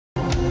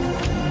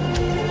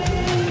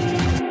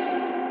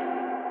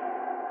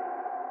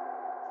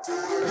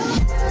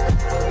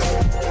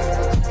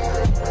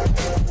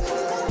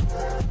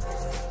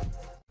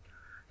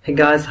Hey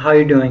guys, how are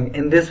you doing?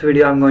 In this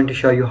video I'm going to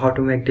show you how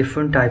to make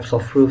different types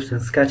of roofs in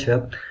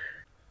Sketchup.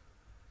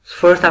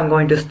 First I'm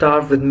going to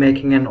start with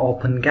making an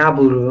open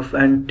gable roof,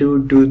 and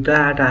to do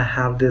that I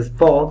have this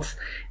box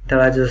that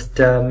I just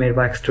made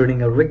by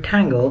extruding a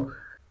rectangle.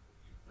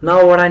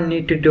 Now what I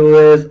need to do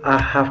is I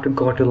have to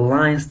go to the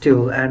lines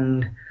tool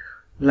and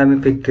let me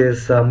pick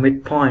this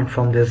midpoint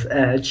from this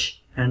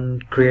edge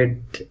and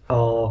create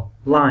a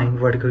line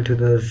vertical to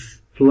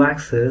this blue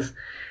axis.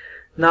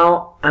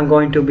 Now I'm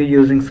going to be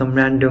using some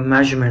random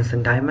measurements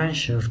and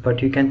dimensions,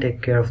 but you can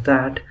take care of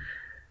that.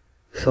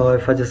 So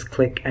if I just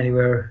click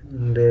anywhere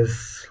in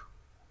this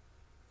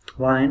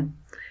line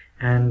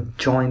and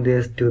join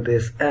this to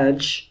this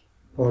edge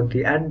or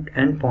the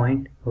end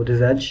point of this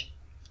edge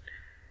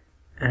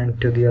and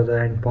to the other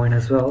end point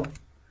as well,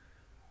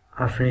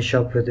 I finish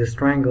up with this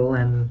triangle,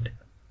 and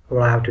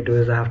what I have to do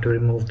is I have to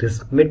remove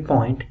this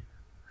midpoint,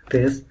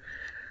 this.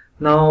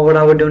 Now what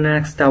I would do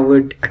next, I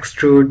would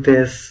extrude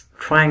this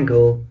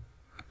triangle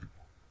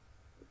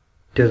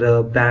to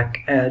the back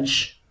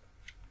edge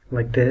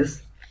like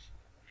this.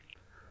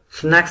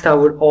 So next I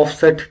would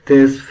offset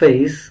this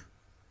face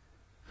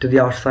to the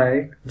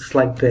outside just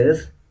like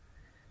this,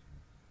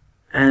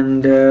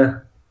 and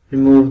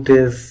remove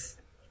this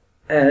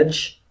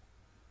edge,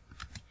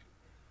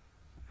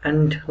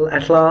 and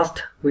at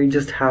last we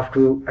just have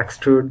to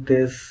extrude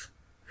this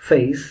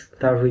face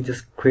that we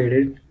just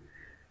created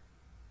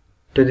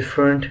to the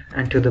front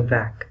and to the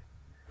back,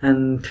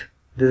 and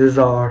this is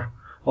our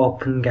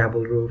open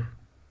gable roof.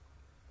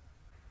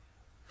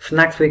 So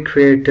next we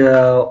create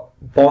a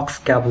box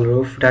gable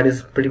roof that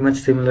is pretty much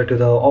similar to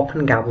the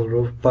open gable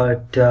roof,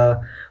 but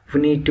we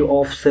need to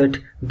offset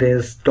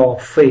this top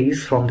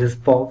face from this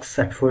box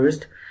at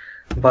first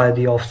by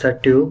the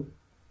offset tool,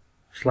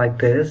 just like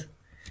this.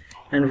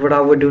 And what I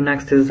would do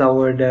next is I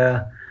would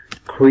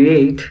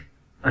create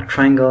a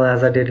triangle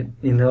as I did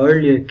in the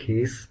earlier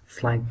case,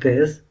 just like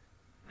this,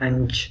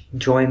 and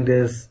join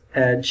this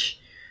edge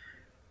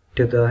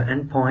to the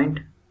end point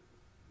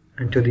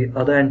and to the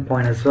other end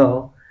point as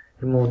well.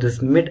 Remove this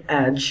mid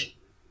edge,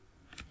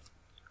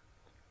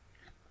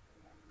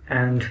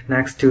 and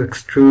next to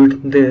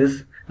extrude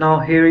this. Now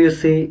here you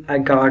see I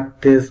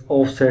got this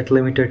offset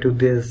limiter to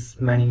this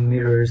many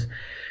meters.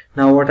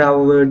 Now what I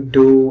would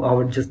do, I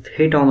would just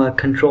hit on the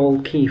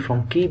control key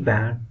from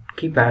keypad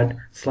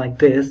just like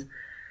this,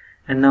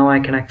 and now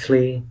I can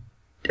actually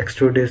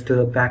extrude this to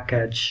the back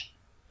edge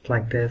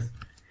like this.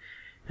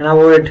 And I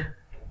would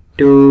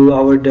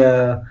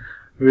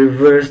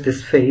reverse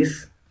this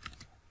face.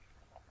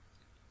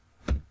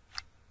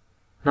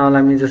 Now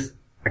let me just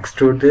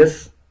extrude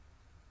this.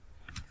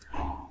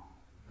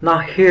 Now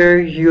here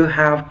you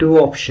have two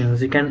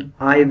options. You can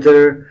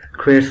either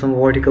create some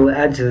vertical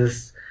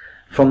edges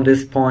from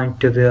this point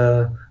to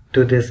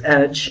this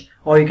edge,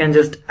 or you can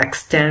just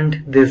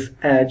extend this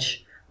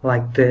edge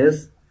like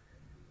this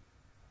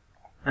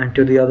and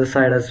to the other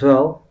side as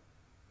well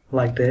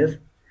like this,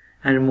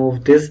 and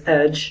remove this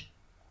edge.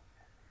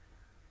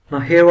 Now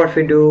here what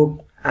we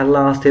do at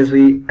last is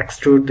we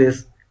extrude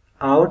this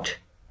out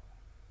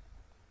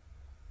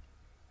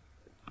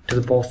to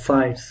the both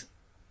sides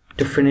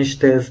to finish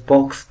this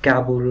box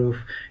gable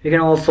roof. You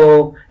can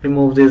also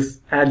remove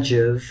these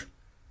edges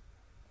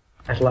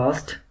at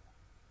last.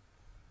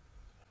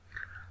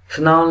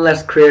 So now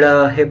let's create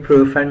a hip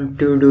roof, and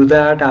to do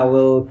that I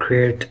will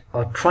create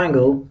a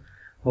triangle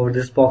over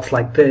this box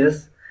like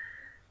this.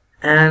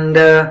 And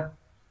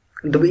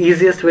the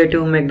easiest way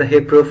to make the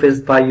hip roof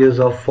is by use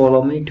of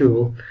follow me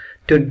tool.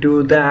 To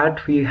do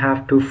that we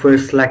have to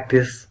first select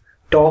this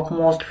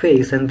topmost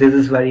face, and this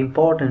is very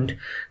important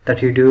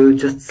that you do.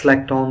 Just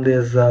select on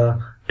this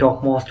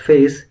topmost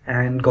face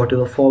and go to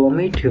the follow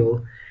me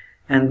tool,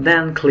 and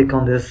then click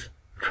on this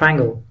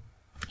triangle,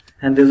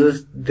 and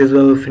this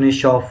will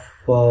finish off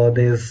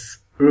this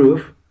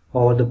roof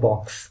over the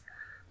box,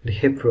 the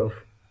hip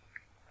roof.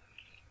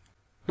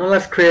 Now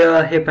let's create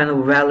a hip and a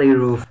valley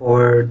roof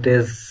for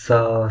this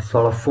sort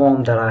of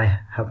form that I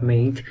have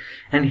made.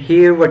 And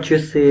here what you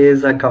see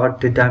is I got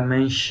the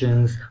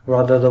dimensions,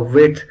 rather the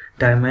width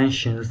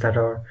dimensions, that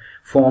are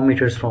 4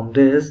 meters from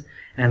this,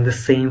 and the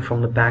same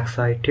from the back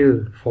side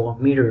too, 4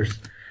 meters.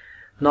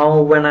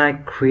 Now when I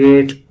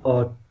create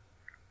a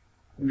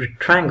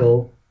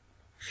rectangle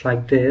just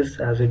like this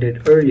as we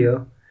did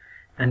earlier,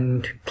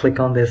 and click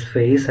on this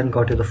face and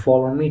go to the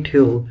follow me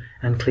tool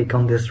and click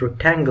on this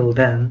rectangle,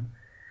 then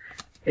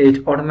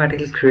it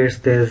automatically creates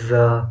this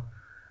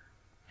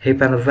hip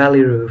and a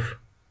valley roof.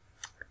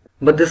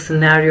 But this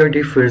scenario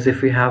differs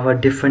if we have a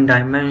different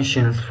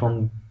dimensions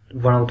from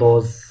one of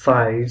those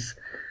sides.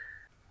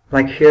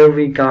 Like here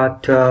we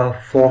got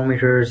 4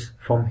 meters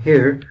from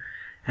here,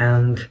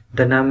 and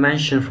the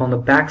dimension from the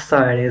back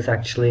side is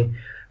actually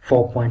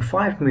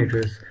 4.5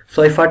 meters.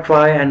 So if I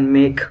try and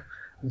make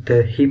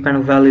the hip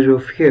and valley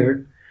roof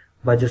here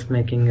by just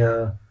making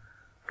a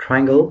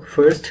triangle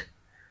first,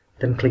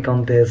 then click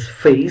on this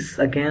face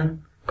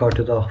again, go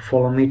to the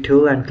follow me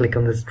tool and click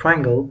on this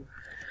triangle,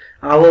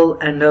 I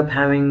will end up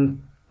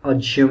having a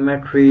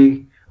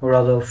geometry or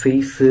other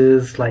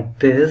faces like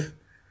this.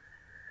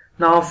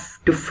 Now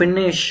to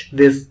finish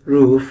this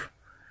roof,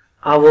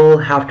 I will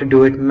have to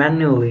do it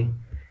manually.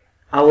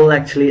 I will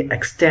actually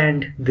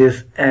extend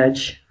this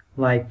edge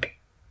like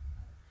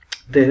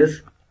this,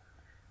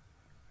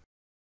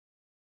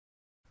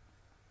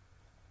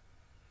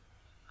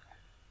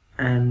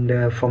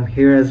 and from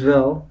here as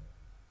well,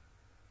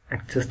 I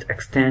just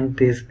extend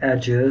these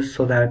edges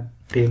so that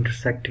they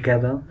intersect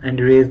together, and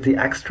erase the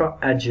extra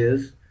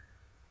edges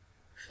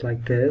just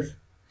like this,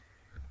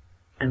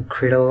 and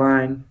create a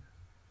line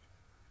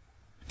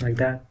like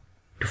that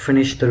to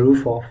finish the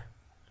roof off.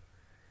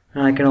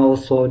 And I can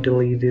also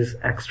delete these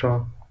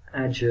extra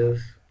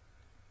edges.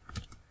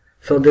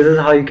 So this is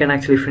how you can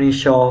actually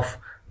finish off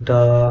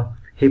the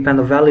hip and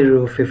the valley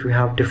roof if you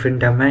have different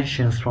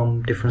dimensions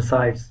from different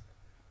sides.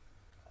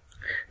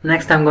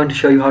 Next, I'm going to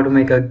show you how to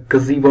make a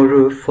gazebo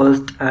roof.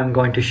 First, I'm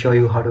going to show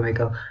you how to make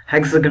a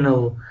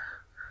hexagonal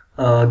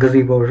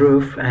gazebo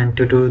roof, and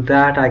to do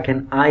that I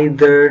can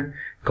either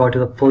go to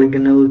the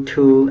polygonal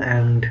tool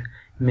and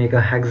make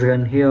a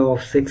hexagon here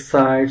of 6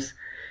 sides.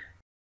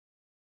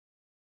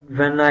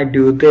 When I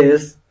do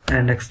this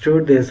and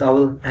extrude this, I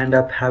will end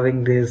up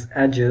having these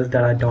edges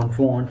that I don't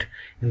want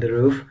in the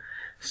roof.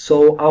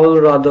 So I will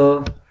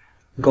rather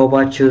go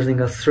by choosing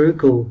a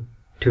circle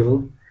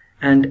tool,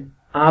 and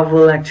I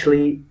will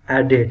actually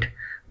edit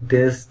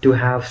this to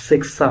have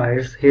 6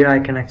 sides. Here I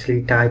can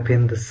actually type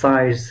in the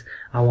sides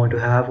I want to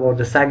have, or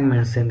the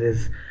segments in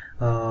this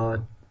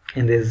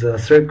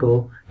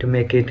circle, to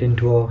make it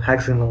into a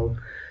hexagonal.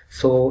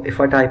 So if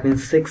I type in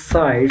 6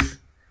 sides,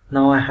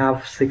 now I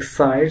have 6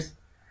 sides.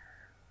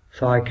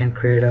 So I can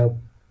create a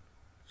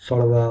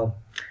sort of a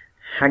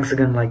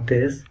hexagon like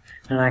this,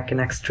 and I can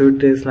extrude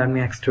this. Let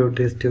me extrude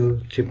this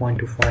to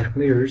 3.25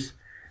 meters.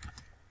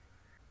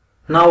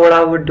 Now what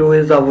I would do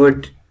is I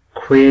would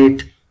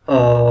create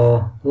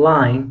a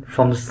line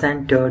from the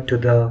center to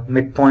the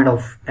midpoint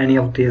of any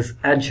of these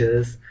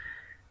edges,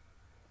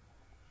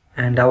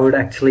 and I would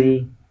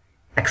actually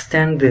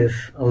extend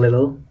this a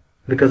little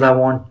because I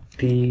want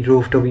the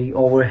roof to be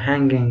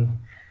overhanging.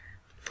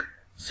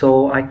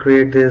 So I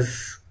create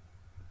this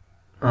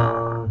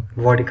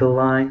vertical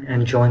line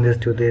and join this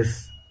to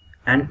this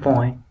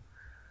endpoint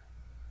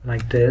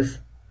like this.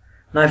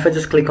 Now if I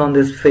just click on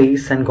this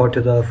face and go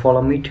to the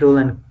follow me tool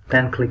and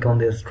then click on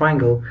this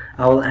triangle,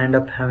 I will end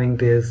up having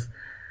this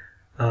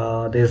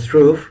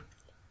roof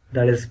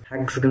that is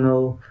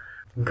hexagonal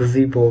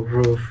gazebo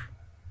roof.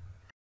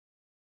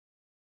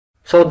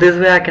 So this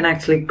way I can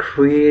actually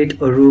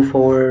create a roof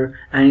over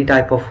any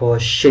type of a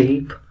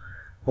shape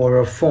or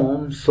a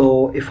form.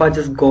 So if I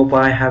just go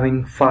by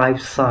having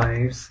 5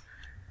 sides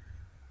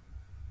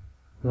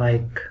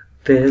like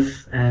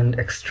this and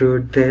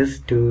extrude this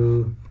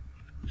to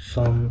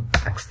some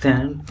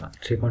extent,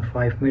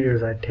 3.5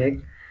 meters I take,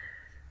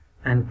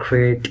 and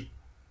create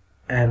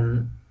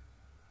an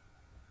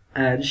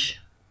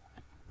edge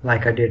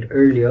like I did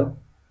earlier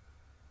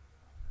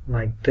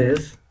like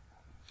this,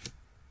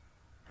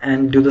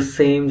 and do the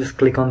same, just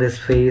click on this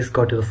face,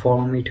 go to the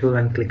follow me tool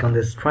and click on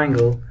this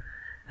triangle,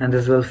 and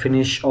this will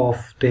finish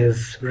off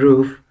this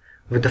roof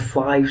with the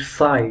 5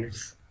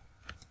 sides.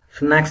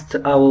 So next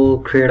I will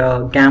create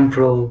a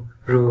Gambel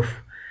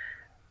roof.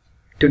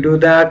 To do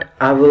that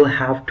I will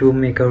have to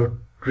make a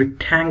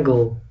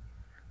rectangle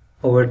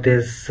over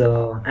this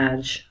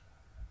edge.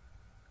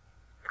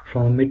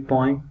 From the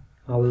midpoint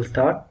I will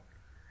start,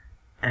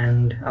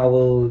 and I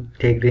will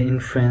take the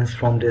inference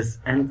from this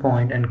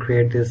endpoint and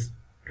create this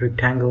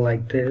rectangle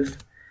like this.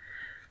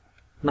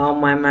 Now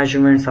my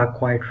measurements are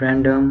quite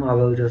random. I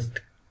will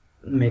just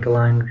make a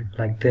line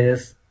like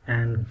this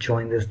and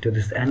join this to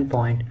this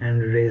endpoint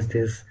and erase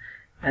these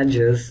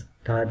edges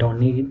that I don't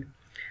need.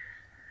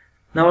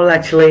 Now I'll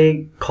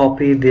actually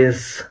copy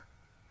this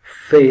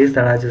face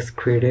that I just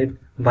created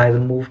by the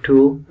move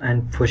tool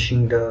and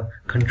pushing the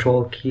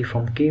control key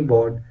from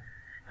keyboard,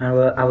 and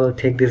I will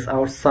take this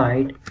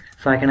outside,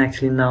 so I can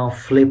actually now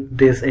flip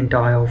this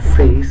entire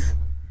face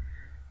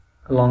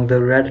along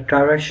the red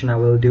direction. I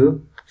will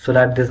do so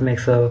that this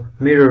makes a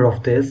mirror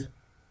of this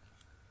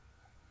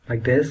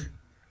like this,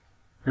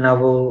 and I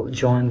will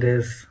join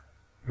this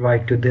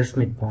right to this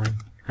midpoint,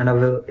 and I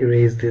will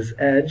erase this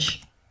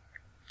edge.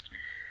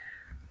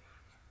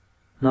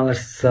 Now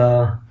let's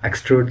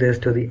extrude this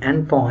to the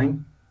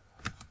endpoint.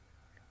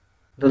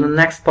 Then the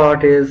next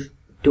part is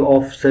to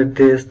offset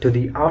this to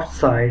the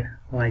outside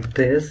like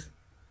this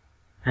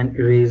and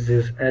erase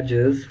these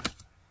edges,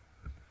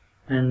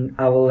 and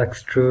I will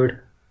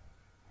extrude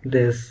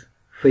this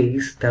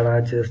face that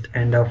I just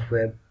end up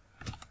with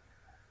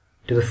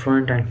to the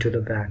front and to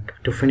the back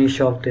to finish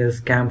off this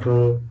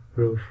Gambel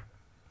roof.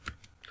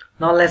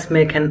 Now let's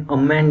make an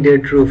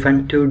amended roof,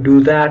 and to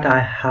do that I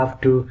have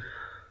to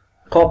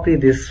copy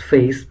this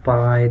face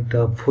by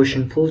the push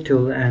and pull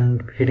tool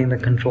and hitting the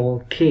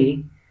control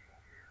key.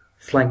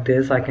 It's like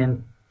this. I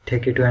can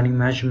take it to any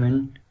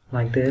measurement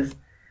like this,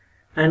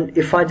 and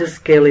if I just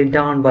scale it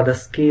down by the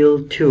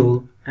scale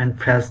tool and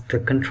press the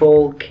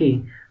control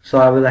key, so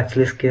I will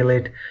actually scale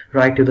it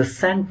right to the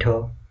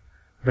center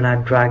when I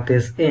drag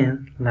this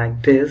in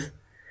like this,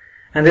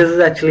 And this is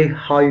actually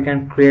how you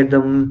can create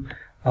the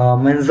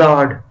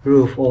mansard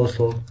roof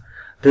also.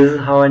 This is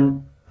how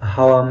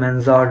a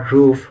mansard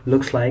roof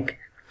looks like,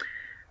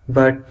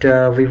 but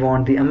we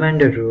want the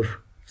amended roof.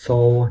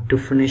 So to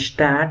finish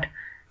that,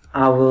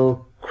 I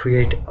will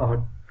create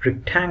a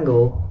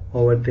rectangle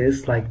over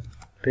this like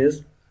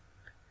this,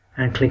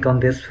 and click on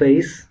this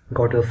face,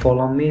 go to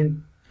follow me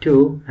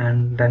tool,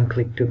 and then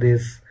click to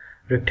this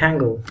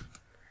rectangle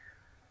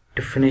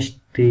to finish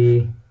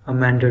the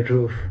amended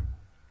roof.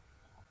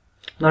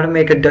 Now to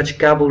make a Dutch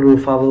gable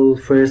roof, I will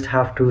first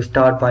have to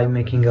start by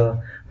making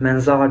a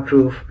mansard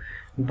roof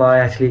by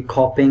actually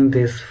copying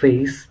this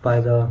face by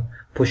the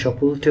push-up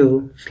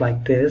tool, just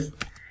like this,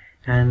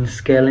 and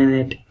scaling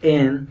it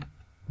in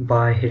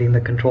by hitting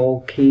the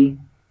control key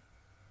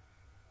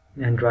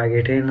and drag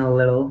it in a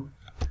little.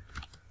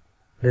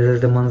 This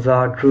is the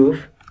mansard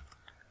roof.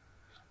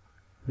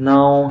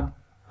 Now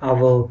I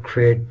will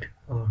create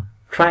a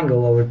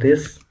triangle over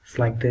this, just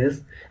like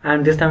this,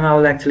 and this time I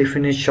will actually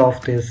finish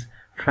off this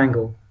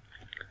triangle.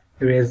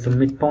 Erase the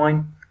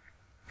midpoint,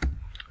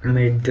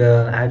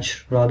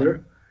 edge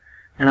rather,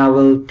 and I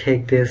will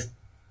take this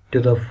to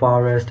the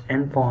farthest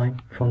endpoint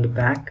from the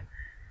back.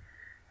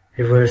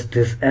 Reverse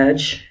this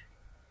edge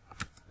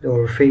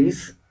or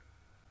face.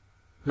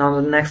 Now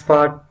the next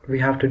part we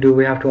have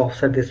to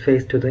offset this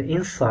face to the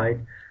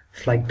inside,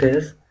 just like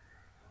this.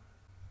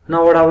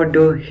 Now what I would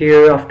do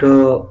here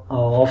after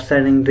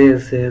offsetting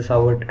this is I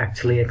would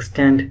actually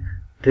extend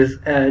this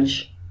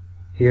edge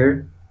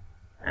here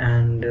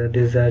and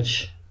this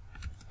edge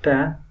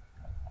there,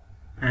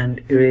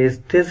 and erase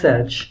this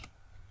edge,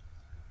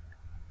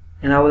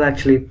 and I will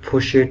actually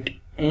push it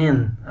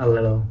in a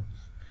little,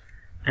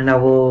 and I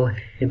will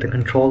hit the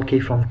control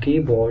key from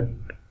keyboard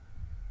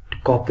to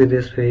copy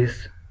this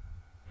face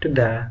to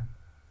there.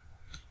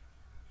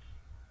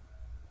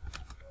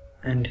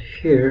 And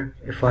here,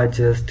 if I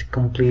just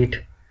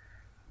complete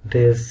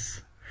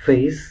this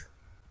face,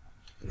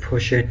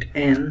 push it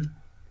in,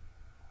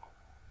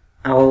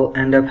 I will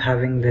end up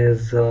having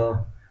this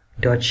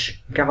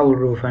Dutch gable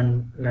roof.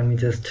 And let me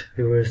just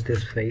reverse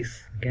this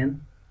face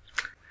again.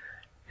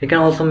 You can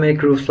also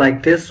make roofs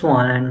like this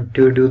one, and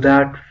to do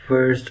that,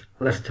 first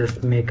let's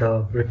just make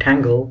a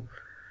rectangle,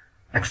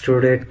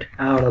 extrude it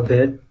out a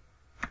bit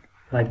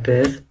like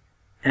this,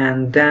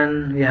 and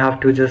then we have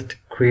to just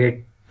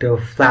create the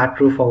flat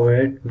roof over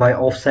it by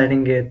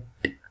offsetting it,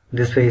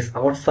 this face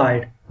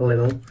outside a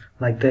little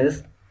like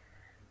this,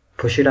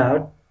 push it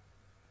out,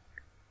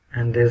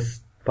 and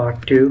this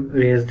part too,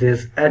 erase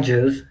these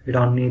edges, we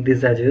don't need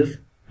these edges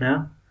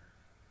now,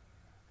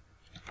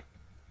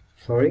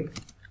 sorry.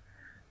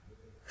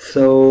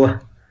 So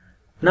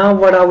now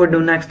what I would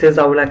do next is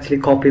I will actually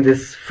copy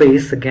this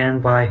face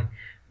again by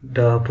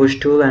the push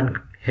tool and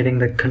hitting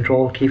the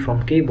control key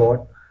from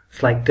keyboard,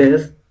 just like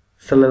this,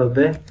 just a little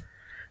bit.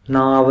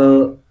 Now I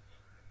will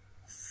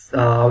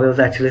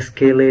actually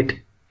scale it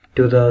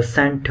to the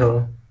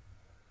center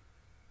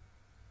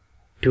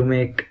to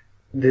make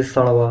this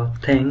sort of a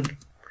thing,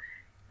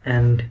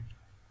 and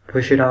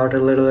push it out a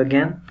little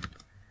again,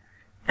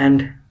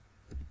 and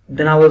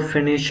then I will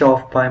finish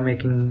off by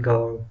making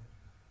a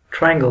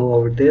triangle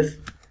over this,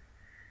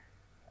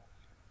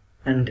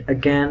 and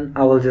again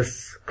I will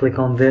just click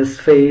on this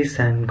face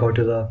and go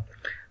to the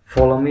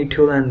follow me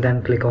tool, and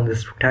then click on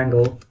this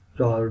rectangle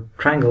or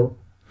triangle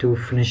to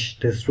finish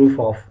this roof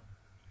off.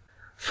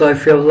 So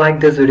if you have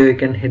liked this video, you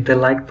can hit the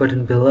like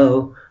button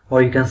below,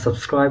 or you can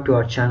subscribe to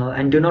our channel,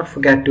 and do not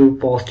forget to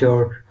post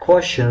your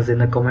questions in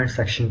the comment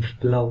section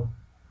below.